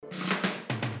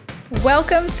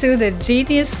Welcome to the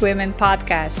Genius Women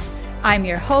podcast. I'm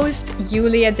your host,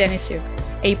 Yulia Denisuk,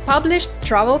 a published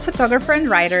travel photographer and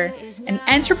writer, an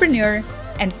entrepreneur,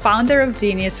 and founder of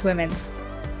Genius Women.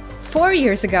 4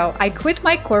 years ago, I quit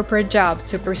my corporate job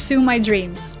to pursue my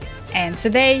dreams. And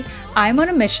today, I'm on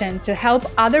a mission to help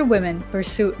other women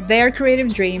pursue their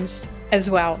creative dreams as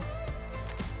well.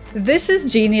 This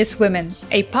is Genius Women,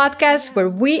 a podcast where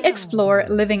we explore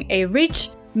living a rich,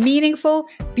 meaningful,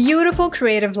 beautiful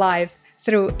creative life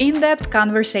through in-depth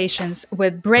conversations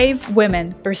with brave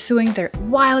women pursuing their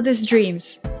wildest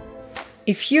dreams.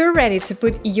 If you're ready to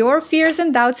put your fears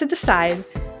and doubts to the side,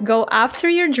 go after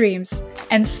your dreams,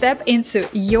 and step into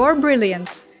your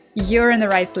brilliance, you're in the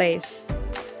right place.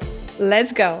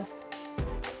 Let's go!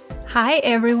 Hi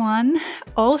everyone!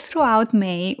 All throughout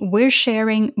May, we're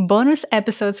sharing bonus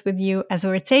episodes with you as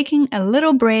we're taking a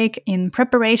little break in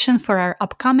preparation for our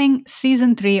upcoming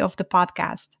Season 3 of the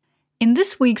podcast. In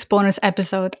this week's bonus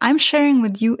episode, I'm sharing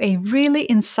with you a really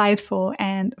insightful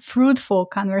and fruitful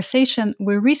conversation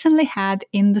we recently had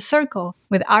in The Circle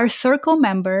with our Circle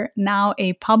member, now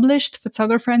a published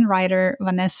photographer and writer,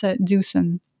 Vanessa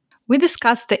Dewson. We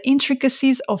discussed the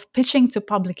intricacies of pitching to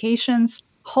publications,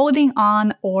 holding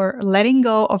on or letting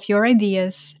go of your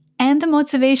ideas, and the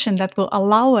motivation that will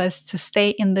allow us to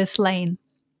stay in this lane.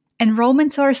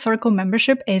 Enrollment to our Circle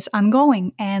membership is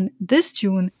ongoing, and this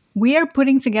June, we are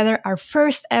putting together our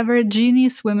first ever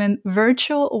Genius Women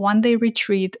virtual one-day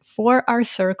retreat for our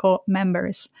Circle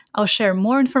members. I'll share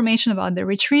more information about the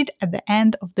retreat at the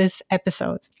end of this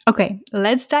episode. Okay,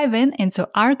 let's dive into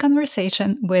our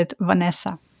conversation with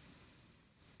Vanessa.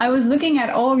 I was looking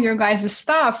at all of your guys'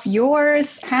 stuff,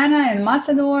 yours, Hannah and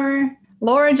Matador.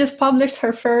 Laura just published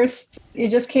her first, it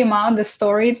just came out, the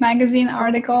Storied magazine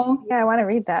article. Yeah, I want to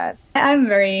read that. I'm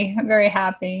very, very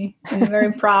happy and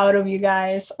very proud of you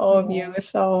guys, all of you.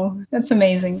 So that's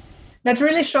amazing. That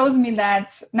really shows me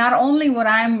that not only what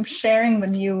I'm sharing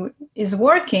with you is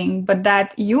working, but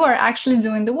that you are actually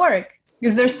doing the work.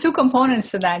 Because there's two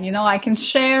components to that. You know, I can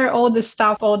share all this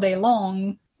stuff all day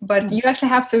long, but you actually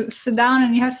have to sit down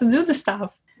and you have to do the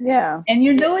stuff. Yeah. And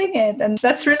you're doing it. And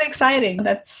that's really exciting.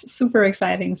 That's super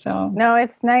exciting. So no,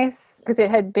 it's nice because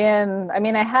it had been,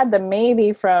 I had the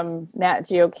maybe from Nat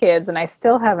Geo Kids and I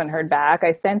still haven't heard back.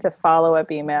 I sent a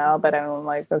follow-up email, but I'm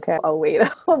like, okay, I'll wait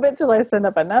a little bit till I send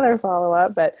up another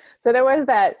follow-up. But so there was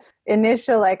that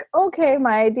initial like, okay,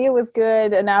 my idea was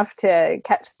good enough to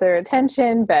catch their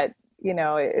attention, but you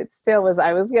know, it still was,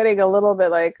 I was getting a little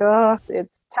bit like, oh,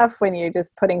 it's tough when you're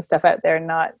just putting stuff out there,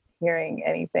 not hearing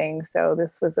anything. So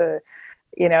this was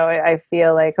I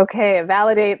feel like, okay, it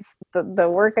validates the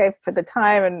work I put, the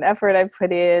time and effort I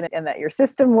put in, and that your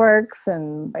system works,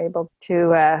 and able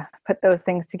to put those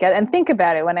things together and think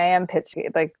about it when I am pitching.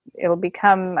 Like it'll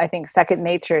become, I think, second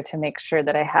nature to make sure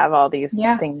that I have all these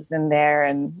things in there.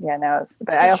 And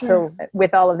but I also,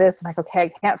 with all of this, I'm like, okay, I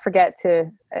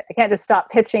can't just stop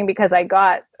pitching because I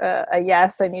got a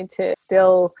yes. I need to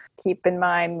still keep in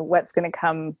mind what's going to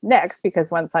come next, because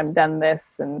once I'm done this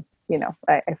and,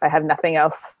 if I have nothing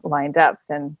else lined up,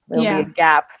 then there'll be a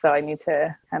gap. So I need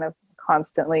to kind of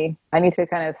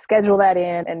schedule that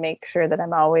in and make sure that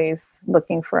I'm always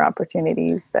looking for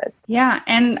opportunities that. Yeah.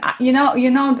 And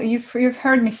you've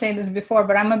heard me say this before,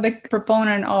 but I'm a big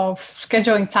proponent of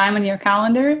scheduling time on your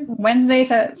calendar.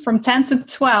 Wednesdays from 10 to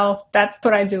 12, that's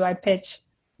what I do. I pitch.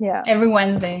 Yeah. Every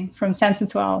Wednesday from 10 to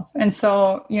 12. And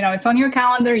so, it's on your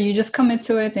calendar. You just commit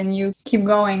to it and you keep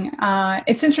going.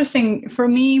 It's interesting for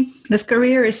me. This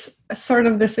career is sort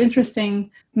of this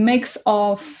interesting mix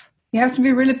of, you have to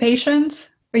be really patient,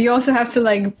 but you also have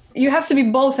to you have to be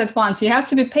both at once. You have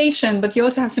to be patient, but you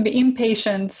also have to be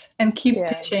impatient and keep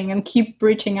pitching and keep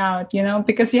reaching out,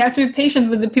 because you have to be patient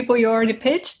with the people you already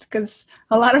pitched, because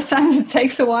a lot of times it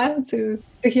takes a while to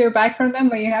hear back from them,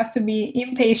 but you have to be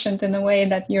impatient in a way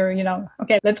that you're,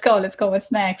 okay, let's go. What's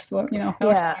next?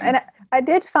 And I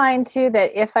did find too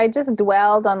that if I just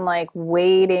dwelled on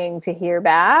waiting to hear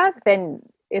back, then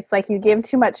it's like you give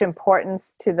too much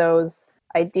importance to those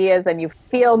ideas and you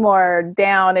feel more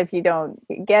down if you don't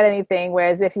get anything.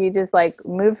 Whereas if you just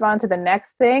move on to the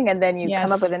next thing and then you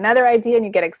come up with another idea and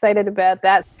you get excited about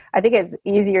that, I think it's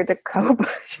easier to cope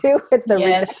too with the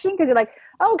rejection, because you're like,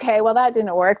 okay, well that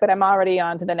didn't work, but I'm already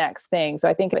on to the next thing. So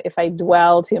I think if I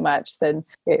dwell too much, then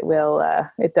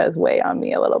it does weigh on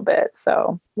me a little bit.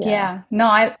 So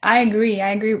no, I agree.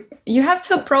 You have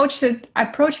to approach it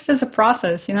as a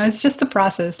process. It's just a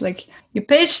process. Like you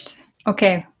pitched,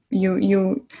 okay,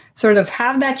 you sort of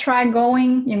have that track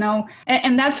going,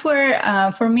 and that's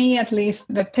where, for me at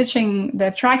least,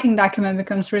 the tracking document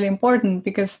becomes really important,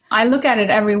 because I look at it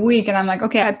every week and I'm like,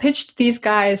 okay, I pitched these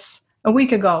guys a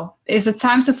week ago. Is it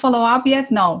time to follow up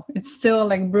yet? No, it's still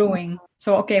like brewing.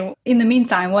 So, okay, in the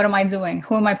meantime, what am I doing?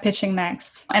 Who am I pitching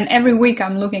next? And every week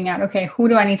I'm looking at, okay, who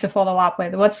do I need to follow up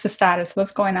with? What's the status?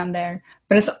 What's going on there?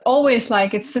 But it's always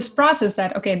like, it's this process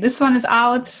that, okay, this one is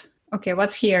out. Okay,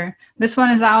 what's here? This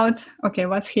one is out. Okay,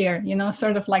 what's here? You know,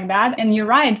 sort of like that. And you're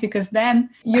right, because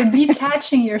then you're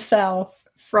detaching yourself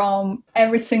from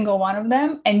every single one of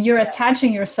them, and you're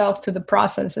attaching yourself to the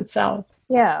process itself.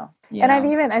 Yeah. And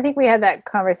I think we had that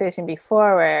conversation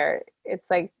before where it's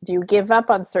like, do you give up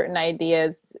on certain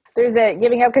ideas? There's a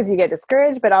giving up because you get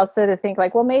discouraged, but also to think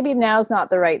like, well, maybe now's not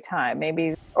the right time.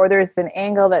 Maybe, or there's an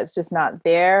angle that's just not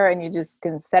there and you just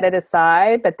can set it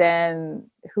aside. But then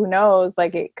who knows,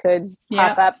 like it could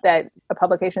pop up that a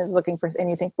publication is looking for, and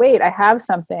you think, wait, I have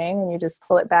something, and you just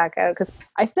pull it back out. Because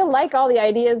I still like all the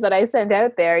ideas that I sent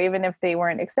out there, even if they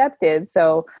weren't accepted.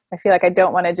 So I feel like I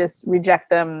don't want to just reject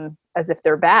them as if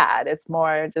they're bad. It's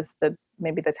more just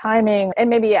maybe the timing. And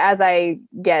maybe as I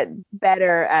get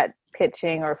better at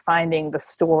pitching or finding the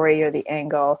story or the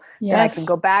angle, then I can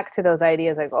go back to those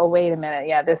ideas like, oh, wait a minute.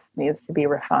 Yeah, this needs to be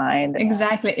refined.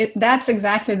 Exactly. That's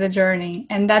exactly the journey.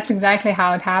 And that's exactly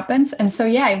how it happens. And so,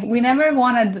 we never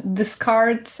want to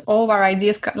discard all of our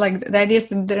ideas, like the ideas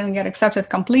that didn't get accepted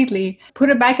completely, put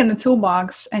it back in the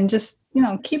toolbox and just,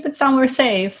 keep it somewhere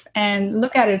safe and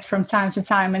look at it from time to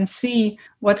time and see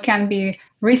what can be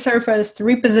resurfaced,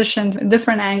 repositioned,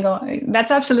 different angle. That's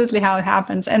absolutely how it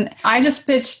happens. And I just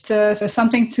pitched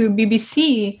something to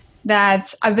BBC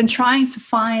that I've been trying to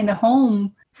find a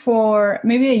home for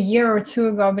maybe a year or two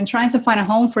ago. I've been trying to find a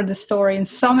home for the story in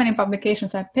so many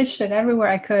publications. I pitched it everywhere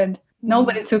I could.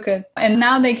 Nobody took it. And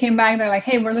now they came back. They're like,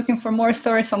 hey, we're looking for more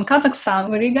stories from Kazakhstan.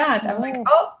 What do you got? I'm like,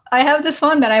 oh, I have this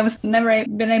one that I was never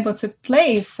been able to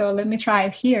place. So let me try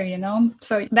it here,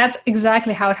 So that's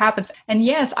exactly how it happens. And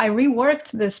yes, I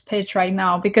reworked this pitch right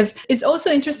now because it's also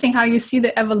interesting how you see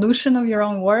the evolution of your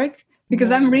own work. Because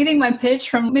I'm reading my pitch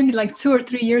from maybe like 2 or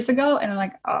 3 years ago. And I'm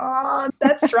like, oh,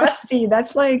 that's rusty.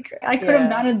 That's like, I could have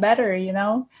done it better,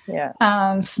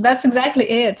 Yeah. So that's exactly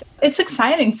it. It's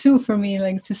exciting too for me,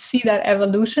 like to see that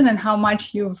evolution and how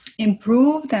much you've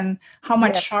improved and how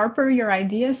much sharper your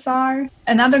ideas are.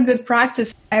 Another good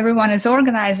practice everyone is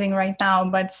organizing right now,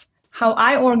 but how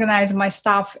I organize my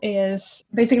stuff is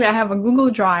basically I have a Google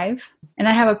Drive and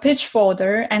I have a pitch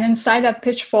folder. And inside that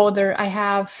pitch folder, I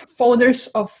have folders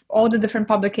of all the different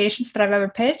publications that I've ever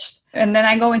pitched. And then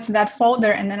I go into that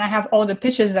folder and then I have all the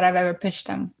pitches that I've ever pitched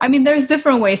them. I mean, there's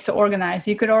different ways to organize.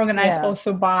 You could organize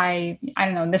also by,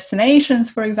 destinations,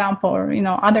 for example, or,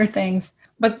 other things.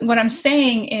 But what I'm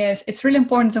saying is it's really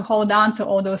important to hold on to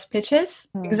all those pitches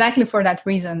exactly for that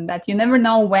reason, that you never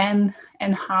know when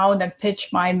and how that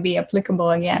pitch might be applicable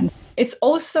again. It's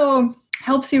also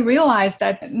helps you realize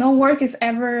that no work is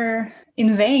ever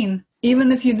in vain.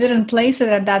 Even if you didn't place it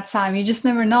at that time, you just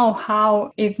never know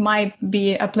how it might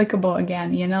be applicable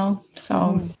again,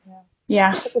 So,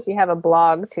 yeah. If you have a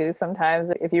blog too,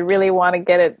 sometimes if you really want to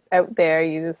get it out there,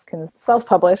 you just can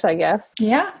self-publish, I guess.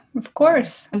 Yeah, of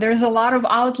course. There's a lot of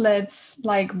outlets,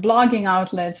 like blogging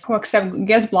outlets, who accept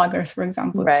guest bloggers, for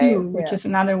example, too, which is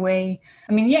another way.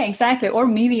 I mean, yeah, exactly. Or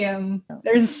Medium.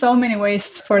 There's so many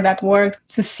ways for that work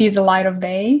to see the light of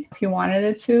day, if you wanted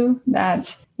it to.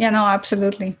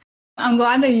 Absolutely. I'm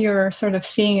glad that you're sort of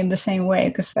seeing it the same way,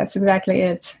 because that's exactly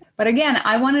it. But again,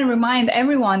 I want to remind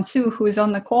everyone too who is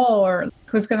on the call or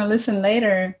who's going to listen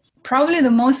later, probably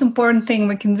the most important thing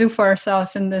we can do for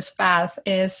ourselves in this path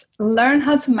is learn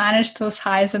how to manage those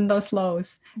highs and those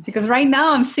lows. Because right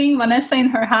now I'm seeing Vanessa in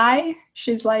her high.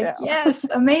 She's like, yes,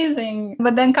 amazing.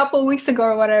 But then a couple of weeks ago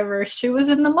or whatever, she was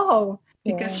in the low.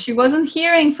 Because she wasn't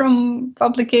hearing from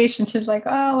publication. She's like,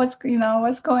 oh, what's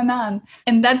going on?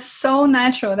 And that's so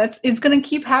natural. It's going to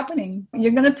keep happening.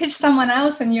 You're going to pitch someone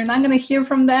else and you're not going to hear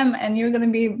from them and you're going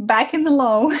to be back in the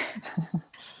low.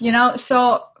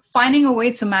 So finding a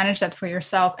way to manage that for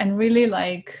yourself and really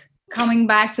like coming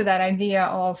back to that idea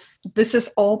of this is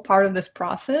all part of this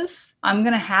process. I'm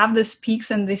going to have these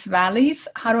peaks and these valleys.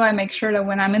 How do I make sure that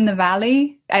when I'm in the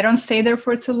valley, I don't stay there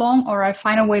for too long or I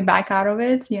find a way back out of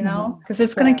it, because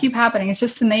it's going to keep happening. It's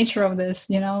just the nature of this,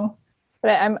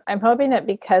 But I'm hoping that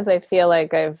because I feel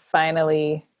like I've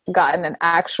finally gotten an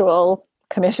actual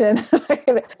commission,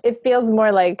 it feels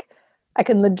more like I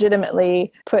can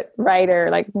legitimately put writer,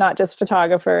 like not just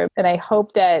photographer. And I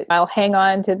hope that I'll hang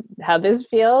on to how this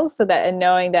feels so that, and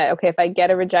knowing that, okay, if I get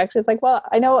a rejection, it's like, well,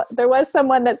 I know there was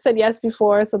someone that said yes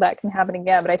before, so that can happen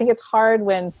again. But I think it's hard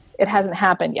when it hasn't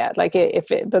happened yet. Like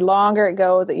the longer it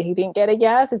goes that you didn't get a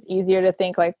yes, it's easier to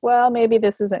think like, well, maybe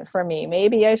this isn't for me.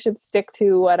 Maybe I should stick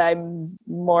to what I'm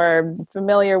more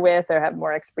familiar with or have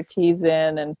more expertise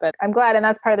in. But I'm glad. And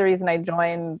that's part of the reason I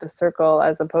joined the circle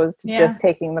as opposed to just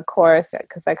taking the course,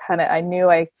 because I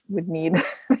knew I would need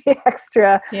the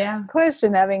extra push,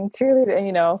 and having cheerleader,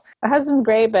 you know, my husband's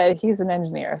great, but he's an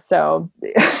engineer. So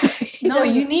no,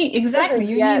 you need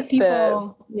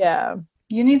people.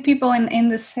 You need people in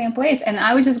the same place. And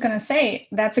I was just going to say,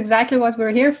 that's exactly what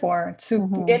we're here for,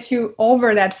 to get you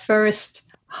over that first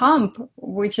hump,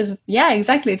 which is,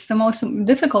 exactly. It's the most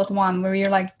difficult one, where you're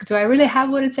like, do I really have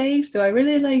what it takes? Do I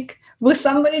really will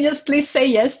somebody just please say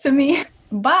yes to me?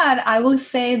 But I will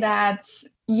say that,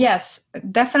 yes,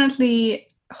 definitely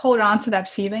hold on to that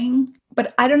feeling.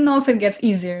 But I don't know if it gets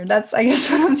easier. That's, I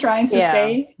guess, what I'm trying to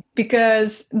say,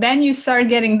 because then you start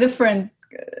getting different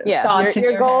thoughts.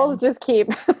 Your goals just keep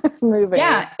moving.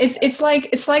 It's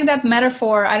like that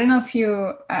metaphor. I don't know if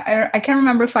I can't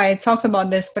remember if I talked about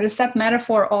this, but it's that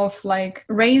metaphor of like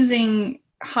raising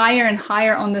higher and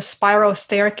higher on the spiral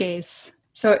staircase.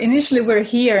 So initially we're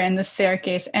here in the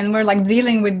staircase and we're like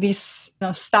dealing with these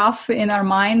stuff in our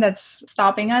mind that's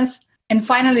stopping us. And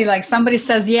finally, like somebody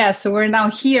says yes, so we're now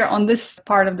here on this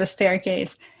part of the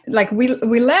staircase. Like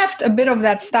we left a bit of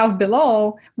that stuff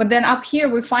below, but then up here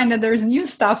we find that there's new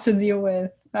stuff to deal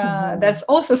with that's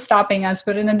also stopping us,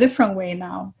 but in a different way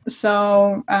now.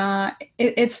 So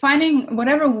it's finding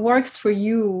whatever works for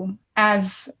you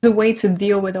as the way to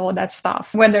deal with all that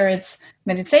stuff, whether it's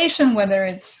meditation, whether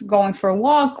it's going for a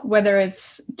walk, whether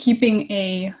it's keeping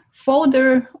a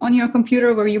folder on your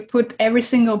computer where you put every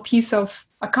single piece of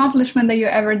accomplishment that you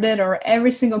ever did or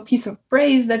every single piece of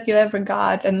praise that you ever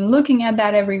got, and looking at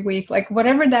that every week, like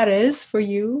whatever that is for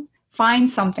you, find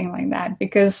something like that.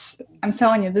 Because I'm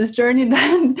telling you, this journey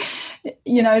then,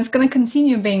 it's going to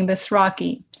continue being this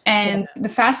rocky. And the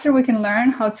faster we can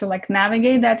learn how to like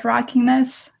navigate that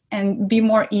rockiness and be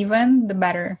more even, the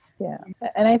better. Yeah.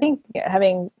 And I think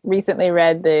having recently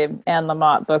read the Anne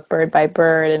Lamott book, Bird by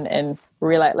Bird, and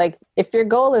realize, like, if your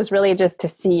goal is really just to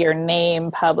see your name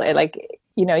public, like,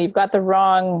 you've got the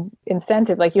wrong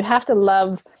incentive. Like, you have to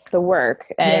love the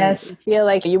work and feel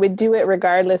like you would do it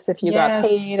regardless if you got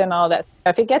paid and all that.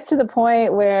 If it gets to the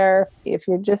point where if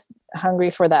you're just hungry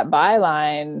for that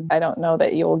byline, I don't know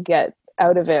that you'll get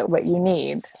out of it what you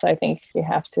need. So I think you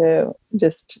have to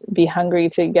just be hungry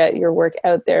to get your work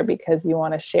out there because you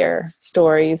want to share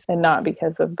stories and not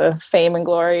because of the fame and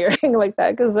glory or anything like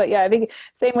that. Because I think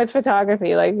same with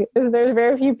photography. Like there's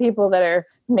very few people that are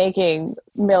making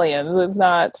millions.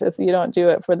 You don't do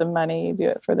it for the money, you do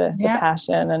it for the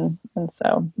passion. And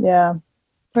so,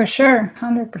 For sure.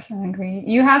 100% agree.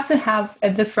 You have to have a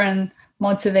different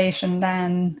motivation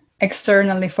than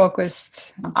externally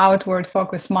focused, outward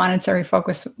focused, monetary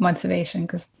focused motivation,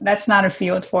 because that's not a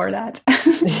field for that.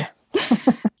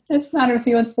 It's not a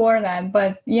field for that.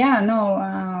 But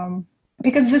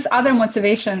because this other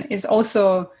motivation is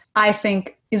also, I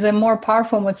think, is a more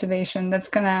powerful motivation that's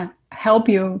going to help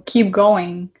you keep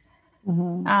going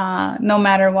no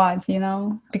matter what,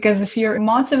 because if you're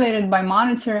motivated by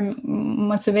monetary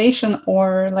motivation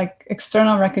or like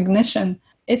external recognition,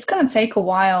 it's going to take a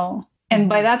while. And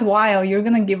by that while, you're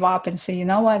going to give up and say, you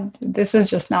know what, this is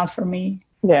just not for me.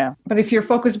 Yeah. But if you're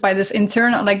focused by this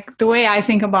internal, like the way I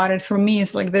think about it for me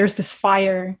is like, there's this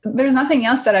fire. There's nothing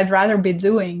else that I'd rather be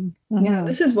doing.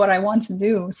 This is what I want to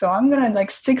do. So I'm going to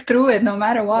like stick through it no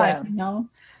matter what,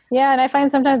 Yeah. And I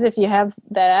find sometimes if you have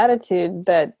that attitude,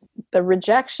 that the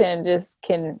rejection just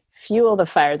can fuel the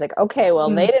fire. It's like, okay, well,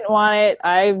 they didn't want it.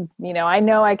 I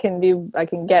know I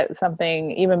can get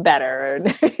something even better.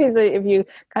 If you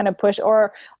kind of push,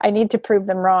 or I need to prove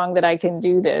them wrong that I can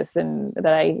do this and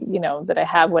that I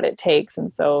have what it takes.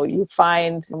 And so you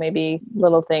find maybe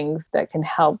little things that can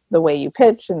help the way you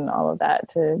pitch and all of that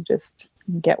to just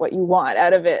get what you want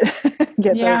out of it.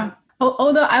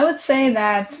 Although I would say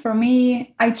that for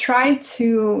me, I try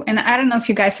to, and I don't know if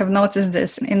you guys have noticed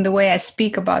this in the way I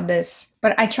speak about this,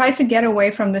 but I try to get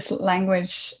away from this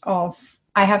language of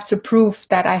I have to prove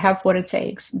that I have what it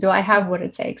takes. Do I have what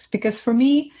it takes? Because for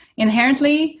me,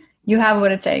 inherently, you have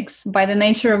what it takes. By the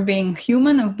nature of being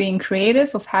human, of being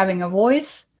creative, of having a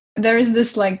voice, there is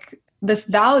this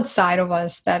doubt side of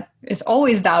us that is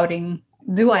always doubting,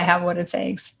 do I have what it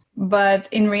takes? But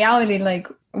in reality, like,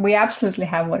 we absolutely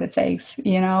have what it takes,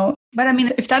 But I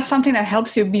mean, if that's something that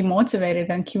helps you be motivated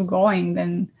and keep going,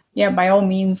 then by all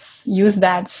means, use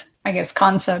that, I guess,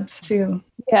 concept too.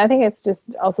 Yeah, I think it's just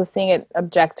also seeing it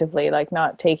objectively, like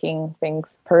not taking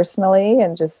things personally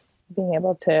and just being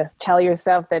able to tell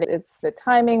yourself that it's the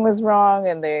timing was wrong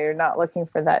and they're not looking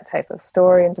for that type of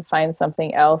story, and to find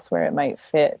something else where it might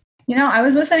fit. I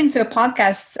was listening to a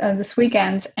podcast this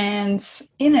weekend, and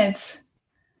in it,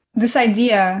 this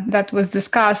idea that was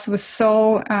discussed was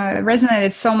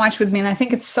resonated so much with me, and I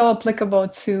think it's so applicable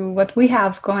to what we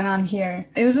have going on here.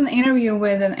 It was an interview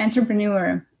with an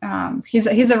entrepreneur. He's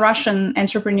a Russian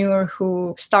entrepreneur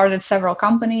who started several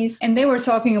companies, and they were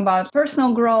talking about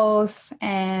personal growth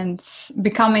and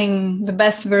becoming the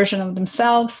best version of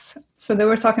themselves. So they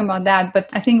were talking about that, but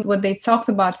I think what they talked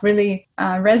about really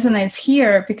resonates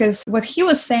here, because what he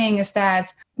was saying is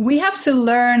that we have to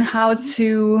learn how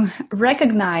to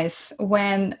recognize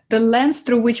when the lens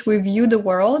through which we view the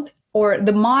world, or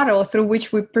the model through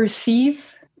which we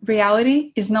perceive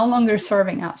reality, is no longer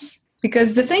serving us.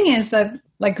 Because the thing is that,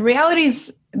 like,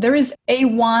 there is a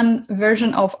one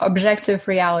version of objective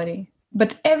reality,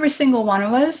 but every single one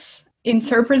of us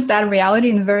interprets that reality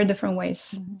in very different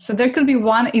ways. Mm-hmm. So there could be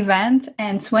one event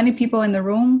and 20 people in the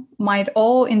room might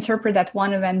all interpret that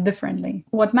one event differently.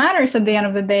 What matters at the end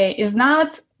of the day is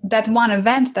not that one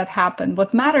event that happened.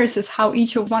 What matters is how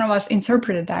each one of us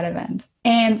interpreted that event.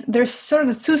 And there's sort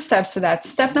of 2 steps to that.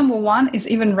 Step number 1 is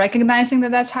even recognizing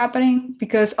that that's happening,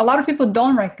 because a lot of people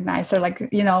don't recognize. They're like,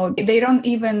 they don't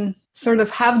even sort of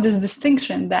have this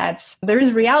distinction that there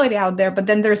is reality out there, but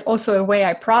then there's also a way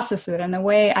I process it and a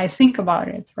way I think about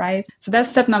it, right? So that's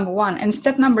step number 1. And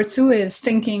step number 2 is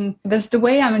thinking, does the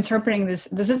way I'm interpreting this,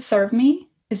 does it serve me?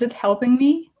 Is it helping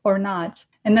me or not?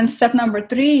 And then step number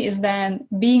 3 is then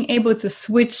being able to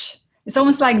switch. It's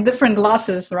almost like different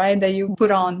glasses, right, that you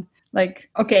put on. Like,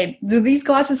 okay, do these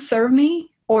glasses serve me?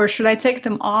 Or should I take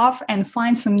them off and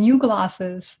find some new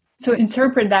glasses to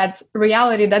interpret that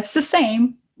reality that's the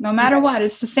same? No matter what,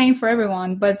 it's the same for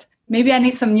everyone. But maybe I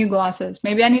need some new glasses.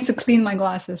 Maybe I need to clean my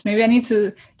glasses. Maybe I need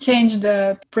to change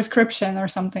the prescription or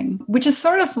something, which is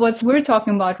sort of what we're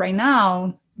talking about right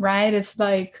now, right? It's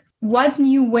like, what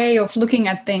new way of looking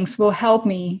at things will help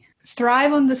me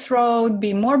thrive on this road,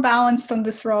 be more balanced on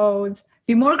this road,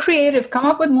 be more creative, come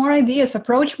up with more ideas,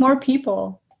 approach more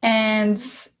people. And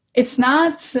it's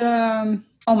not,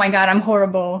 oh my God, I'm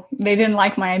horrible. They didn't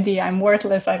like my idea. I'm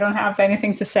worthless. I don't have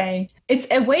anything to say. It's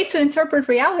a way to interpret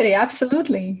reality.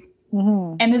 Absolutely.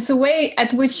 Mm-hmm. And it's a way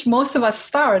at which most of us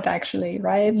start, actually,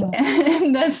 right? Mm-hmm.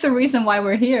 And that's the reason why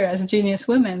we're here as Genius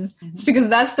Women. Mm-hmm. It's because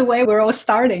that's the way we're all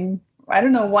starting. I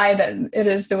don't know why that it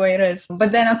is the way it is.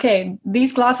 But then, okay,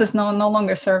 these glasses no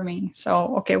longer serve me.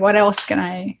 So, okay, what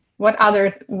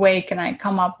other way can I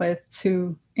come up with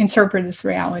to interpret this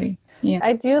reality? Yeah.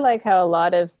 I do like how a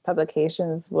lot of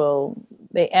publications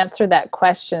they answer that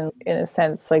question in a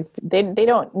sense, like they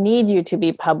don't need you to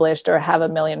be published or have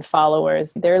 1 million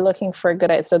followers. They're looking for a good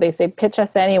idea. So they say, pitch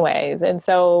us anyways. And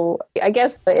so I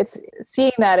guess it's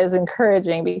seeing that is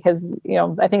encouraging, because,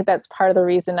 I think that's part of the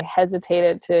reason I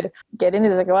hesitated to get into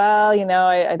this. Like, well,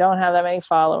 I don't have that many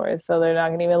followers, so they're not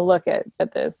going to even look at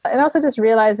this. And also just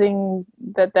realizing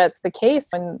that that's the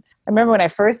case. And I remember when I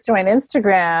first joined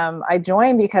Instagram, I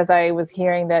joined because I was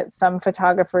hearing that some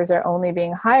photographers are only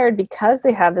being hired because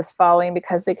they have this following,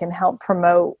 because they can help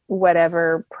promote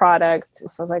whatever product. So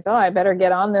I was like, oh, I better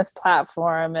get on this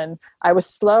platform. And I was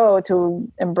slow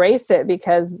to embrace it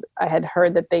because I had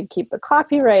heard that they keep the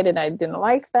copyright and I didn't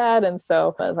like that. And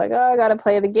so I was like, oh, I got to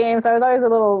play the game. So I was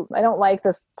always I don't like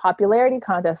this popularity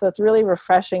contest. So it's really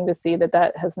refreshing to see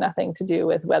that has nothing to do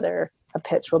with whether a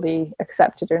pitch will be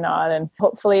accepted or not. And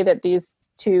hopefully that these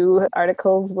 2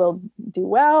 articles will do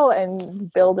well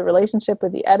and build a relationship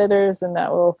with the editors, and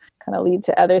that will kind of lead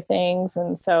to other things.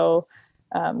 And so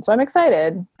I'm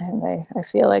excited, and I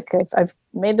feel like I've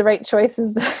made the right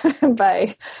choices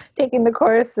by taking the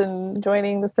course and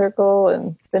joining the circle,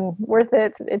 and it's been worth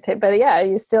it. But yeah,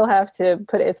 you still have to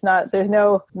there's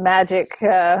no magic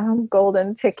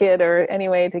golden ticket or any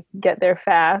way to get there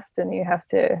fast, and you have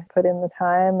to put in the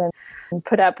time and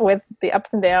put up with the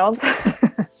ups and downs.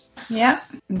 Yeah,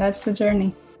 that's the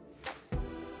journey.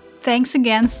 Thanks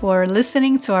again for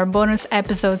listening to our bonus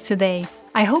episode today.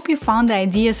 I hope you found the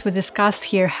ideas we discussed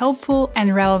here helpful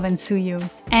and relevant to you.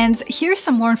 And here's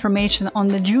some more information on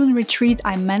the June retreat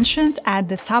I mentioned at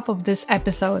the top of this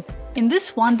episode. In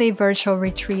this one-day virtual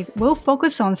retreat, we'll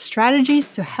focus on strategies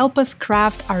to help us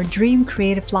craft our dream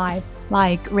creative life,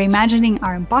 like reimagining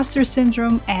our imposter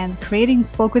syndrome and creating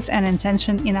focus and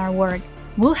intention in our work.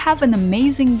 We'll have an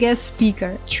amazing guest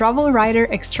speaker, travel writer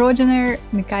extraordinaire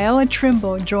Michaela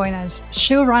Trimble, join us.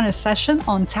 She'll run a session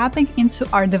on tapping into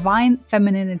our divine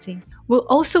femininity. We'll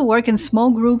also work in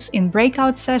small groups in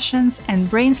breakout sessions and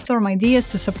brainstorm ideas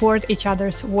to support each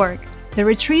other's work. The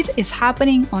retreat is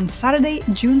happening on Saturday,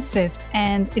 June 5th,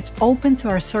 and it's open to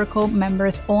our circle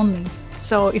members only.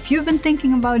 So if you've been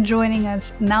thinking about joining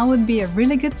us, now would be a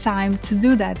really good time to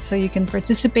do that so you can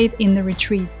participate in the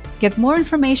retreat. Get more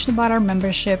information about our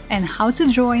membership and how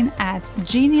to join at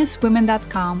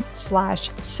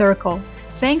geniuswomen.com/circle.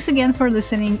 Thanks again for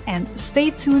listening, and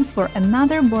stay tuned for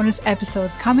another bonus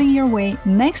episode coming your way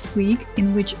next week,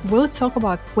 in which we'll talk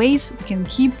about ways we can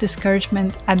keep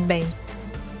discouragement at bay.